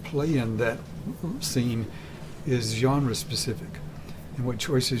how you play in that scene is genre specific. And what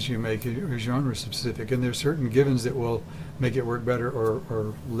choices you make are genre specific. And there are certain givens that will make it work better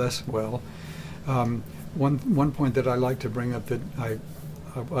or less well. One point that I like to bring up that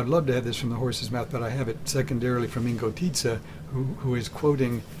I'd love to have this from the horse's mouth, but I have it secondarily from Ingo Tietze, who is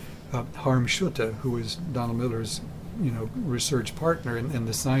quoting Harm Schutte, who is Donald Miller's research partner and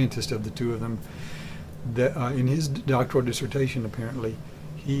the scientist of the two of them. That in his doctoral dissertation, apparently,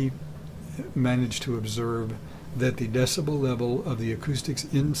 he managed to observe that the decibel level of the acoustics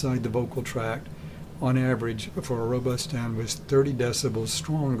inside the vocal tract, on average, for a robust sound, was 30 decibels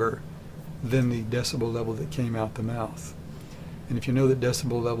stronger than the decibel level that came out the mouth. And if you know that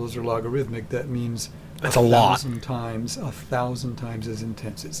decibel levels are logarithmic, that means that's a lot. 1,000 times as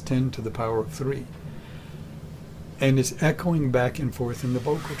intense. It's 10 to the power of 3. And it's echoing back and forth in the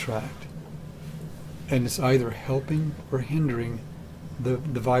vocal tract. And it's either helping or hindering the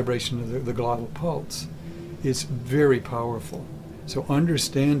vibration of the glottal pulse. It's very powerful. So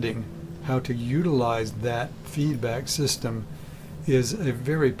understanding how to utilize that feedback system is a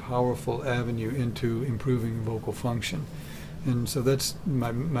very powerful avenue into improving vocal function. And so that's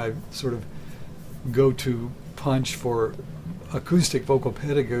my sort of go-to punch for acoustic vocal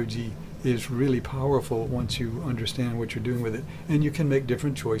pedagogy is really powerful once you understand what you're doing with it. And you can make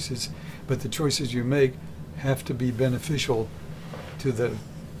different choices, but the choices you make have to be beneficial to the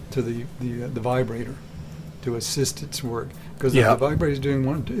vibrator, to assist its work. Because the vibrator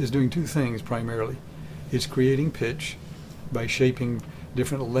is doing two things primarily. It's creating pitch by shaping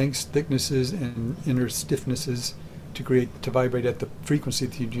different lengths, thicknesses, and inner stiffnesses to vibrate at the frequency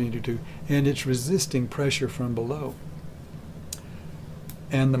that you need it to, and it's resisting pressure from below.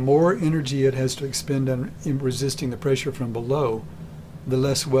 And the more energy it has to expend on resisting the pressure from below, the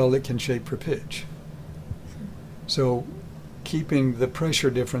less well it can shape for pitch. So keeping the pressure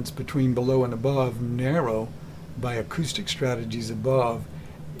difference between below and above narrow by acoustic strategies above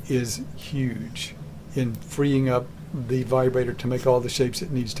is huge in freeing up the vibrator to make all the shapes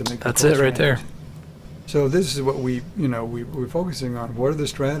it needs to make. That's it right there. So this is what we're focusing on. What are the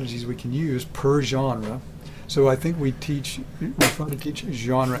strategies we can use per genre? So I think we try to teach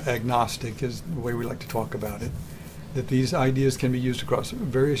genre agnostic is the way we like to talk about it. That these ideas can be used across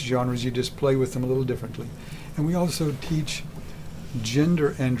various genres. You just play with them a little differently. And we also teach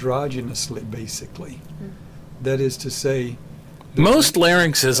gender androgynously, basically. That is to say, most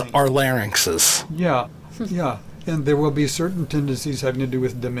larynxes are larynxes. Yeah. And there will be certain tendencies having to do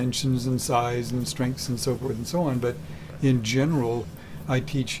with dimensions and size and strengths and so forth and so on. But in general, I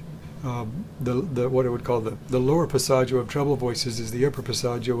teach the what I would call the lower passaggio of treble voices is the upper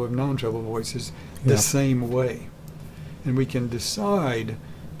passaggio of non-treble voices the same way. And we can decide,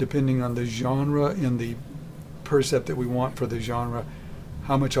 depending on the genre and the percept that we want for the genre,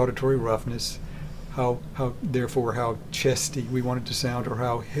 how much auditory roughness, how chesty we want it to sound, or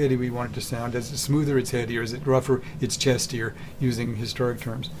how heady we want it to sound. Is it smoother, it's headier. Is it rougher, it's chestier, using historic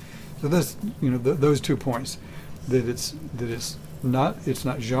terms. So that's those 2 points. That it's not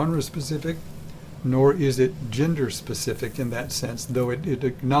genre specific, nor is it gender specific in that sense, though it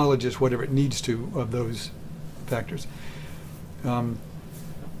acknowledges whatever it needs to of those factors.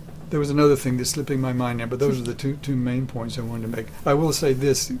 There was another thing that's slipping my mind now, but those are the two main points I wanted to make. I will say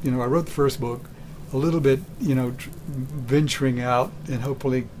this, I wrote the first book a little bit, venturing out and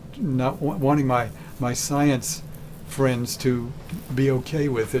hopefully not wanting my science friends to be okay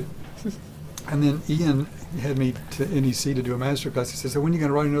with it. And then Ian had me to NEC to do a master class. He said, "So when are you going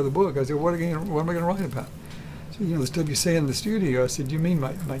to write another book?" I said, "What am I going to write about?" So, the stuff you say in the studio. I said, "Do you mean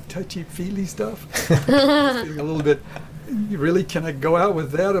my touchy-feely stuff?" Getting a little bit, really, can I go out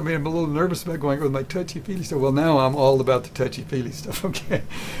with that? I mean, I'm a little nervous about going with my touchy-feely stuff. Well, now I'm all about the touchy-feely stuff, okay?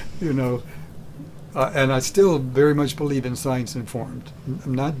 And I still very much believe in science informed.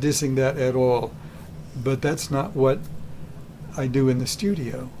 I'm not dissing that at all, but that's not what I do in the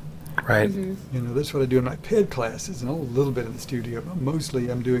studio. Right. Mm-hmm. That's what I do in my PED classes, and a little bit in the studio, but mostly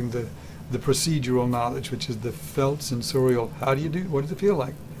I'm doing the procedural knowledge, which is the felt sensorial. What does it feel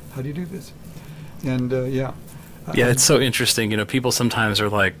like? How do you do this? And it's so interesting. People sometimes are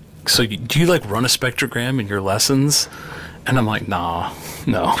like, "So do you run a spectrogram in your lessons?" And I'm like, no.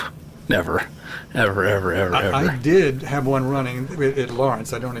 Never. Ever. I did have one running at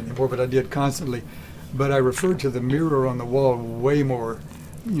Lawrence. I don't anymore, but I did constantly. But I referred to the mirror on the wall way more.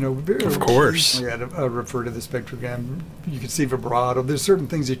 Of course. I refer to the spectrogram. You can see vibrato. There's certain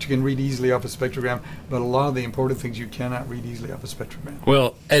things that you can read easily off a spectrogram, but a lot of the important things you cannot read easily off a spectrogram.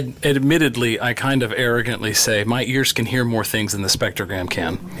 Well, admittedly, I kind of arrogantly say my ears can hear more things than the spectrogram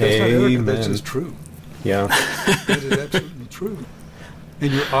can. That's not arrogant, that's just true. Yeah. That is absolutely true.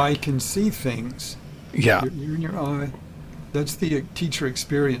 And your eye can see things. Yeah. Your eye. That's the teacher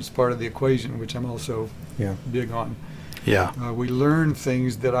experience part of the equation, which I'm also big on. Yeah. We learn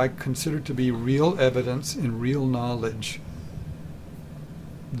things that I consider to be real evidence and real knowledge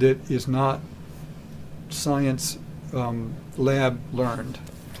that is not science lab learned.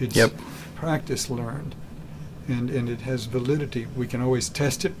 It's practice learned. And it has validity. We can always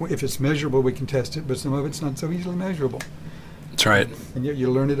test it. If it's measurable, we can test it, but some of it's not so easily measurable. That's right. And yet you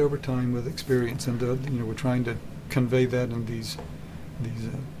learn it over time with experience, and we're trying to convey that in these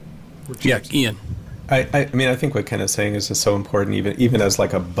workshops. Yeah, Ian. I mean, I think what Ken is saying is just so important, even as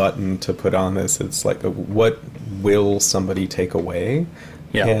like a button to put on this. It's like, what will somebody take away?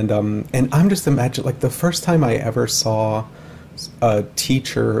 Yeah. And I'm just imagining, like, the first time I ever saw a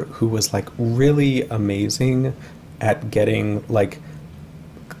teacher who was like really amazing at getting like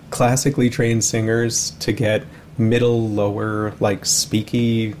classically trained singers to get middle, lower, like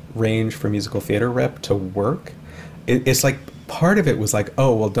speaky range for musical theater rep to work. It's like part of it was like,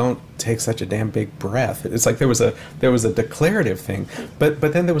 oh well, don't take such a damn big breath. It's like there was a declarative thing, but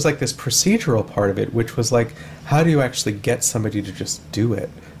then there was like this procedural part of it, which was like, how do you actually get somebody to just do it?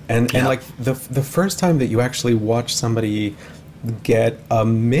 And like the first time that you actually watch somebody get a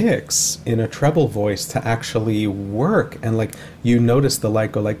mix in a treble voice to actually work, and like you notice the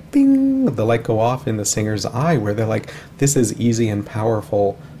light go like bing, the light go off in the singer's eye, where they're like, this is easy and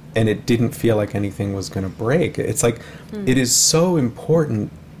powerful, and it didn't feel like anything was going to break. It's like it is so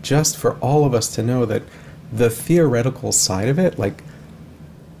important just for all of us to know that the theoretical side of it, like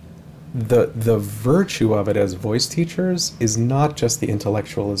the virtue of it as voice teachers is not just the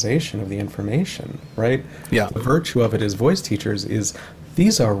intellectualization of the information, right? Yeah. The virtue of it as voice teachers is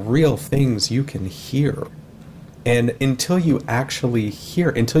these are real things you can hear. And until you actually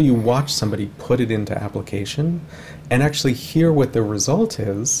hear, until you watch somebody put it into application and actually hear what the result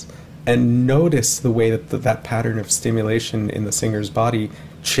is and notice the way that that pattern of stimulation in the singer's body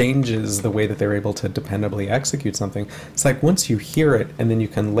changes the way that they're able to dependably execute something. It's like once you hear it and then you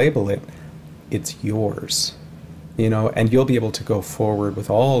can label it, it's yours, and you'll be able to go forward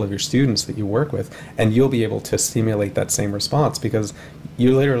with all of your students that you work with, and you'll be able to stimulate that same response because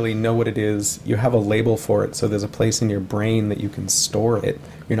you literally know what it is. You have a label for it, so there's a place in your brain that you can store it.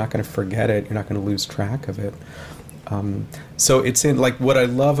 You're not going to forget it. You're not going to lose track of it. So it's in like what I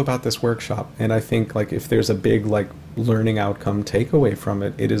love about this workshop, and I think like if there's a big like learning outcome takeaway from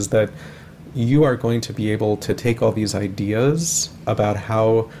it, it is that you are going to be able to take all these ideas about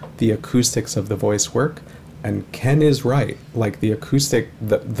how the acoustics of the voice work, and Ken is right. Like the acoustic,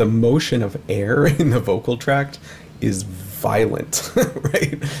 the motion of air in the vocal tract is violent,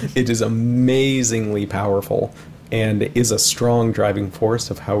 right? It is amazingly powerful and is a strong driving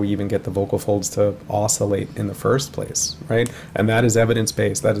force of how we even get the vocal folds to oscillate in the first place, right? And that is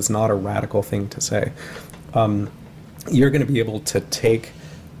evidence-based. That is not a radical thing to say. You're going to be able to take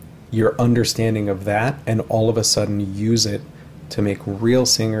your understanding of that and all of a sudden use it to make real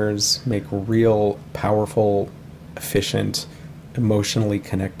singers, make real, powerful, efficient, emotionally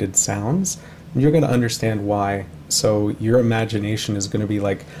connected sounds. You're going to understand why. So your imagination is going to be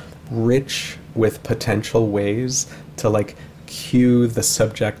like rich with potential ways to like cue the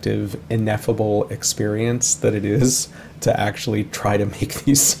subjective, ineffable experience that it is to actually try to make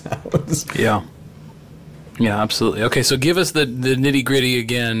these sounds. Yeah. Yeah, absolutely. Okay, so give us the nitty-gritty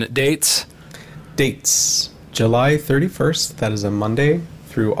again. Dates? Dates. July 31st, that is a Monday,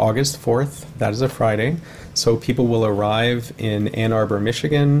 through August 4th, that is a Friday. So people will arrive in Ann Arbor,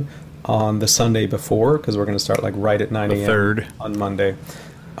 Michigan on the Sunday before, because we're going to start like right at 9 a.m. The 3rd. On Monday.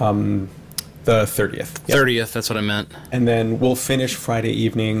 The 30th. Yep. 30th, that's what I meant. And then we'll finish Friday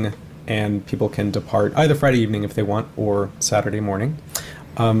evening, and people can depart either Friday evening if they want, or Saturday morning.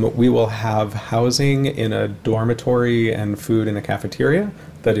 We will have housing in a dormitory and food in a cafeteria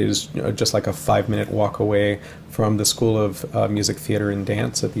that is just like a 5-minute walk away from the School of Music, Theater, and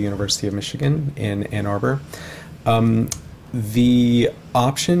Dance at the University of Michigan in Ann Arbor. The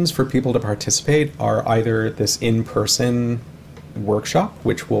options for people to participate are either this in-person workshop,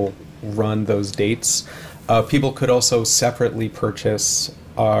 which will run those dates. People could also separately purchase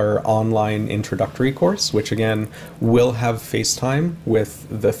our online introductory course, which again will have FaceTime with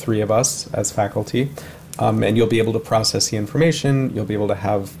the three of us as faculty. And you'll be able to process the information, you'll be able to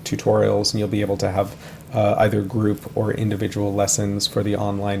have tutorials, and you'll be able to have either group or individual lessons for the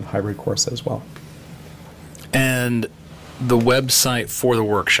online hybrid course as well. And the website for the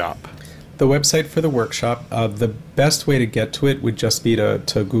workshop? The website for the workshop, the best way to get to it would just be to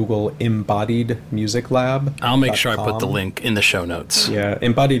Google Embodied Music Lab. I'll make sure I put the link in the show notes. Yeah,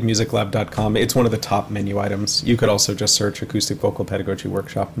 embodiedmusiclab.com. It's one of the top menu items. You could also just search Acoustic Vocal Pedagogy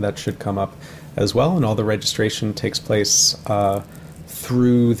Workshop, and that should come up as well. And all the registration takes place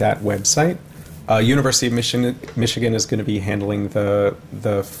through that website. University of Michigan is going to be handling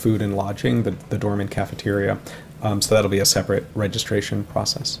the food and lodging, the dorm and cafeteria. So that'll be a separate registration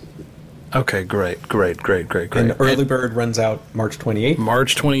process. Okay, great. And early bird runs out March 28th.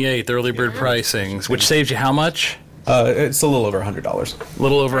 March 28th, early bird pricings, which saves you how much? It's a little over $100. A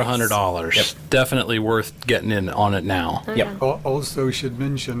little over $100. Yep. Definitely worth getting in on it now. Yep. Also should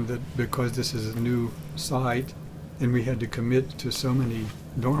mention that because this is a new site and we had to commit to so many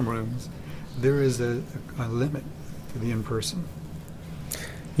dorm rooms, there is a limit to the in-person.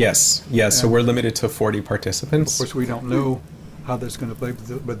 Yes. So we're limited to 40 participants. Of course, we don't know how that's going to play,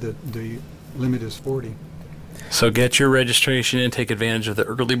 but the limit is 40. So get your registration in, take advantage of the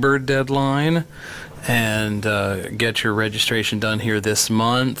early bird deadline, and get your registration done here this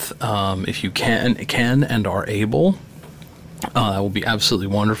month if you can and are able. That will be absolutely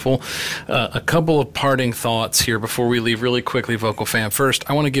wonderful. A couple of parting thoughts here before we leave really quickly, Vocal Fam. First,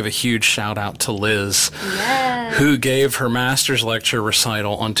 I want to give a huge shout out to Liz, who gave her master's lecture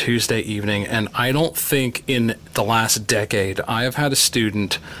recital on Tuesday evening. And I don't think in the last decade I have had a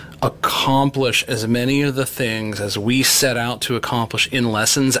student accomplish as many of the things as we set out to accomplish in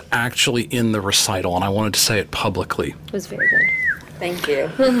lessons actually in the recital. And I wanted to say it publicly. It was very good. Thank you.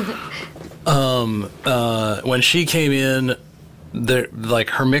 When she came in,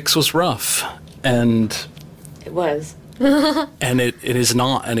 her mix was rough, and It was. and it is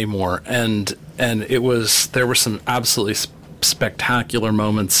not anymore. And there were some absolutely spectacular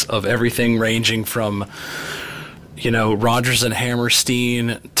moments of everything ranging from, Rodgers and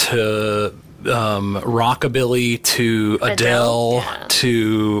Hammerstein to rockabilly to Adele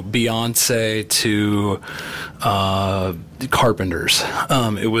to Beyonce to Carpenters.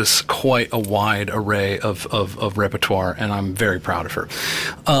 It was quite a wide array of repertoire, and I'm very proud of her.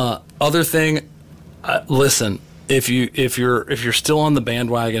 Other thing, listen, if you're still on the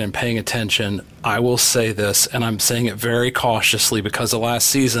bandwagon and paying attention, I will say this, and I'm saying it very cautiously because of last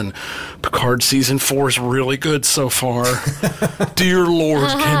season. Picard season 4 is really good so far. Dear Lord,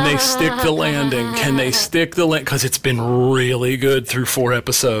 can they stick the landing? Because it's been really good through 4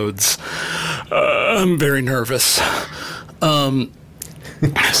 episodes. I'm very nervous.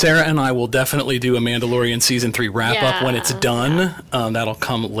 Sarah and I will definitely do a Mandalorian Season 3 wrap-up when it's done. That'll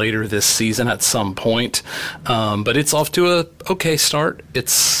come later this season at some point. But it's off to a okay start.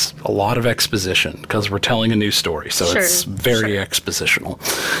 It's a lot of exposition because we're telling a new story, so it's very expositional.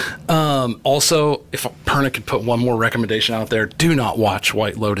 Also, if Perna could put one more recommendation out there, do not watch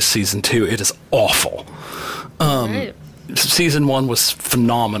White Lotus Season 2. It is awful. Season 1 was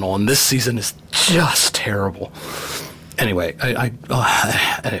phenomenal, and this season is just terrible. Anyway, I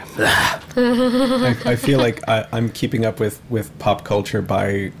feel like I'm keeping up with pop culture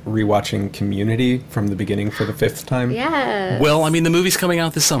by rewatching Community from the beginning for the 5th time. Yeah. Well, I mean, the movie's coming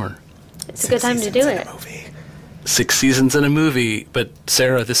out this summer. It's a good time to do it. 6 seasons in a movie, but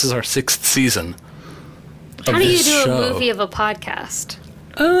Sarah, this is our 6th season. How do you do a movie of a podcast?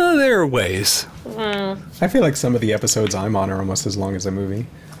 There are ways. I feel like some of the episodes I'm on are almost as long as a movie.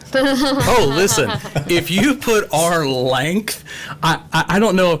 Oh, listen, if you put our length, I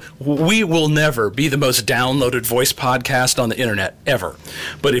don't know, we will never be the most downloaded voice podcast on the internet, ever.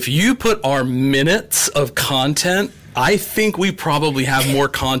 But if you put our minutes of content, I think we probably have more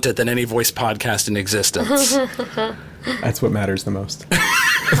content than any voice podcast in existence. That's what matters the most.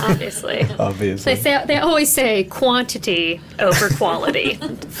 Obviously. They always say quantity over quality,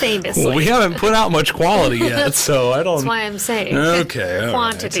 famously. Well, we haven't put out much quality yet, so I don't... That's why I'm saying. Okay, all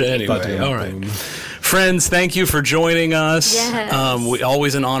quantity. Right. Anyway, all right. Friends, thank you for joining us. Yes.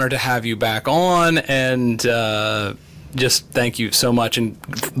 Always an honor to have you back on, and just thank you so much. And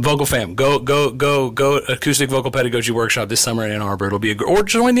Vocal Fam, go Acoustic Vocal Pedagogy Workshop this summer in Ann Arbor. It'll be or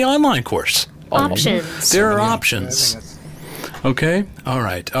join the online course. Options. There are options. Okay. All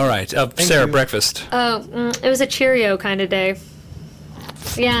right. Sarah, breakfast. It was a Cheerio kind of day.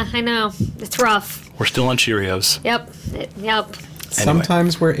 Yeah, I know. It's rough. We're still on Cheerios. Yep.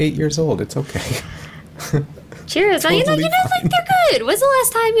 Sometimes we're 8 years old. It's okay. Cheerios. Totally Like they're good. When's the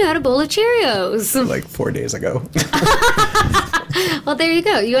last time you had a bowl of Cheerios? Like 4 days ago. Well, there you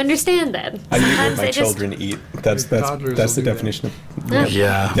go. You understand then. I eat what Sometimes my they just- children eat. That's toddlers the will do definition of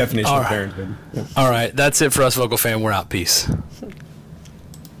Yeah. definition All of right. parenthood. Yeah. All right, that's it for us, Vocal Fam. We're out. Peace.